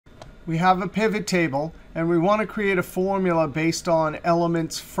we have a pivot table, and we want to create a formula based on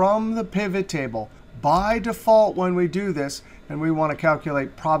elements from the pivot table. By default, when we do this, and we want to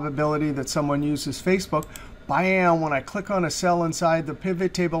calculate probability that someone uses Facebook, bam, when I click on a cell inside the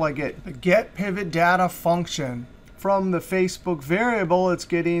pivot table, I get the GetPivotData function. From the Facebook variable, it's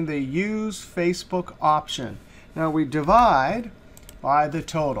getting the use Facebook option. Now we divide by the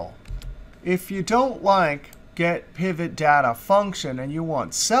total. If you don't like GetPivotData function and you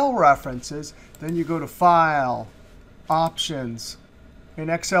want cell references, then you go to File, Options. In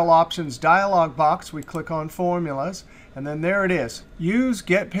Excel Options dialog box, we click on Formulas, and then there it is. Use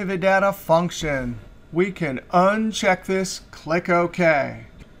GetPivotData function. We can uncheck this, click OK.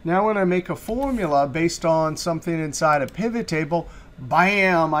 Now when I make a formula based on something inside a pivot table,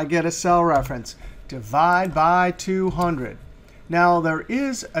 bam, I get a cell reference. Divide by 200. Now there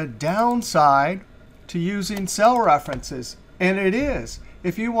is a downside to using cell references, and it is.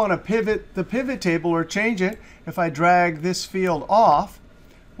 If you want to pivot the pivot table or change it, if I drag this field off,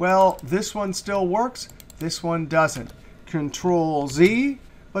 well, this one still works, this one doesn't. Control Z.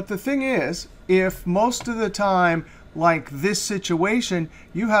 But the thing is, if most of the time, like this situation,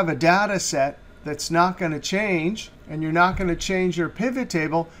 you have a data set that's not going to change, and you're not going to change your pivot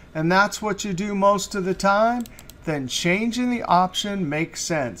table, and that's what you do most of the time, then changing the option makes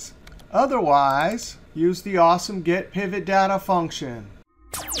sense. Otherwise, use the awesome GetPivotData function.